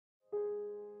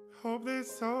Hope there's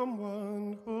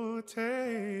someone who'll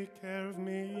take care of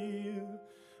me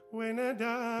when I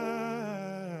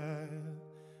die.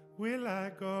 Will I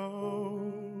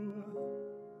go?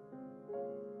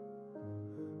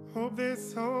 Hope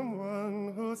there's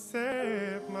someone who'll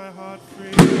set my heart free.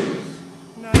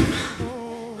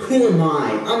 Who am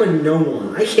I? I'm a no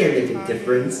one. I can't make a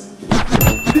difference.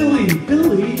 Billy!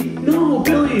 No,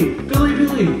 Billy, Billy,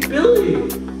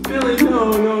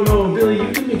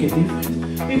 you can make a difference.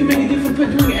 You can make a difference by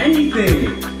doing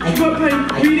anything.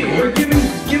 By reading or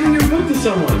giving your book to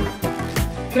someone.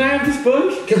 Can I have this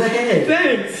book? Go ahead.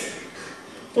 Thanks.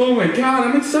 Oh my God,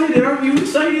 I'm excited. Aren't you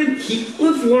excited?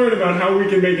 Let's learn about how we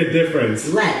can make a difference.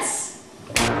 Let's.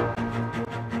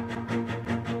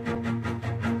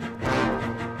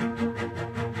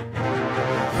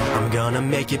 Gonna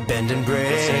make it bend and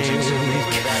break.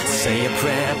 Say a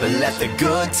prayer, but let the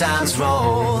good times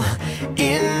roll.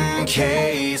 In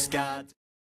case God.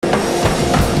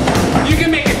 You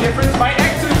can make a difference by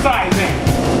exercising.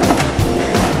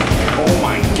 Oh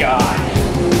my God.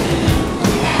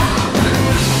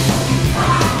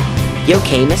 You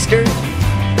okay, mister?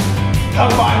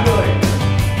 Come on,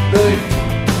 Billy.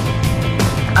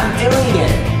 I'm doing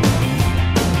it.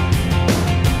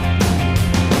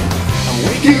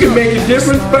 You can make a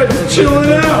difference by just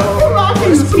chilling out.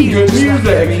 Rocking some good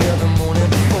music.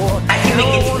 I can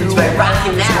make a difference by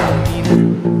rocking out.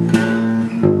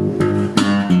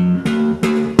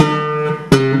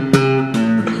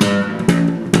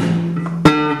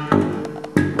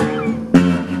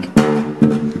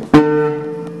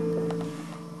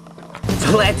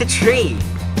 Plant a tree.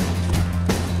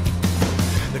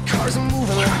 The cars are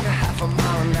moving like a half a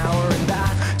mile an hour, and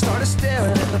I started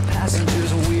staring at the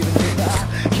passengers weaving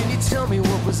by. Can you tell me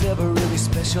what was ever really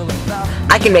special about?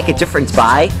 I can make a difference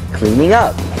by cleaning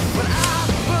up.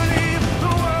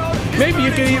 Maybe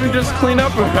you can even just clean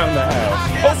up around the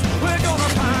house.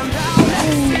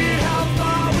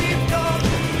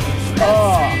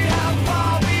 Oh.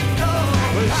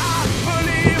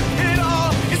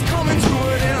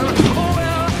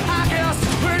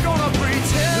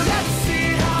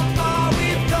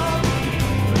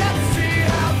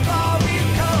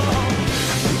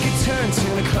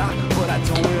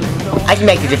 I can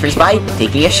make a difference by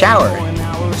taking a shower.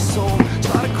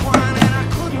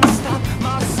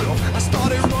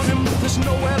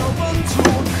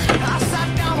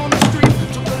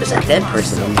 There's a dead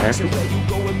person in there.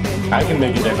 I can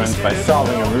make a difference by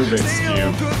solving a Rubik's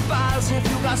Cube.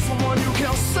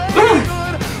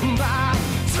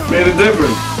 Made a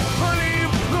difference.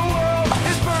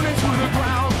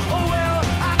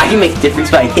 I can make a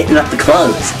difference by hitting up the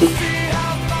clothes.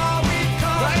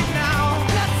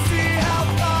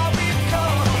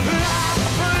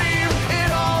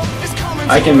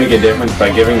 I can make a difference by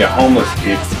giving to homeless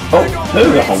people. Oh,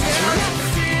 there's a homeless person.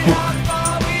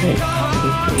 Hey.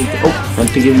 Oh, I want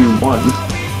to give you one.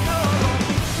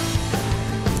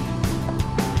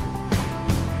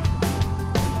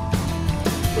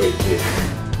 Wait, dude.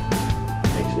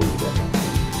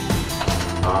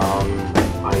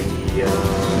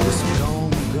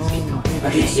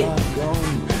 Actually,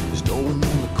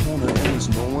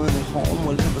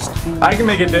 I can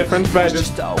make a difference by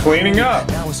just cleaning up.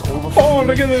 Oh,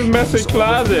 look at this messy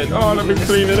closet. Oh, let me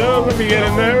clean it up. Let me get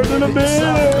in there in a bit.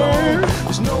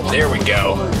 There we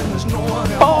go.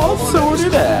 All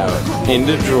sorted out. In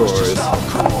the drawers.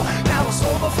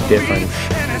 Difference.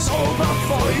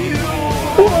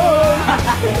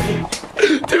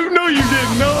 Dude, no you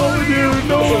didn't. No, dude.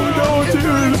 No,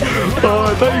 dude. Oh,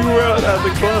 I thought you were out at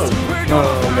the club.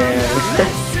 Oh, man.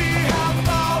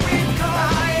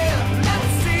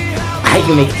 I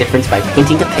can make a difference by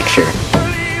painting a picture.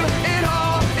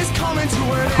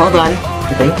 Hold on.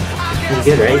 I think it's pretty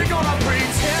good, right?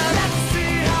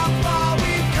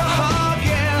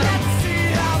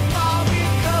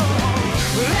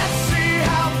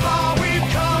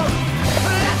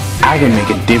 I can make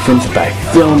a difference by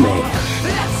filming.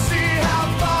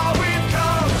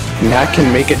 And I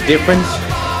can make a difference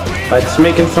by just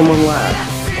making someone laugh.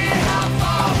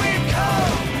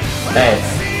 Hey.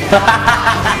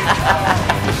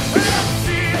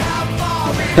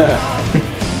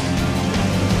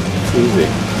 It's easy.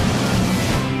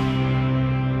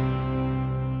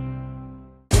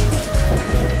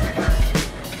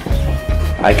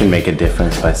 I can make a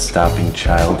difference by stopping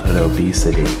childhood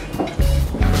obesity.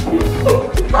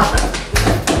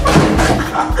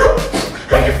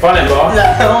 Make it funny, boss.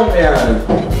 No, man.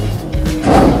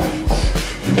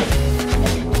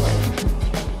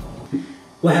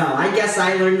 Well, I guess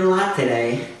I learned a lot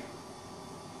today.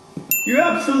 You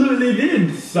absolutely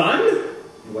did, son.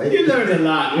 What? You learned a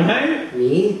lot, right?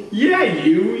 Me? Yeah,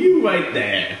 you right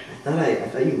there. I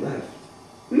thought you left.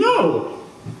 No,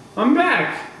 I'm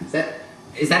back.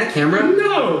 Is that a camera?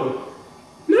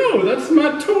 No, that's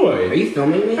my toy. Are you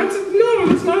filming me? No,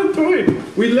 that's not a toy.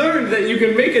 We learned that you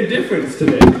can make a difference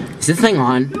today. Is this thing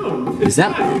on? No, Is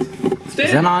that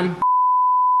Stand. on?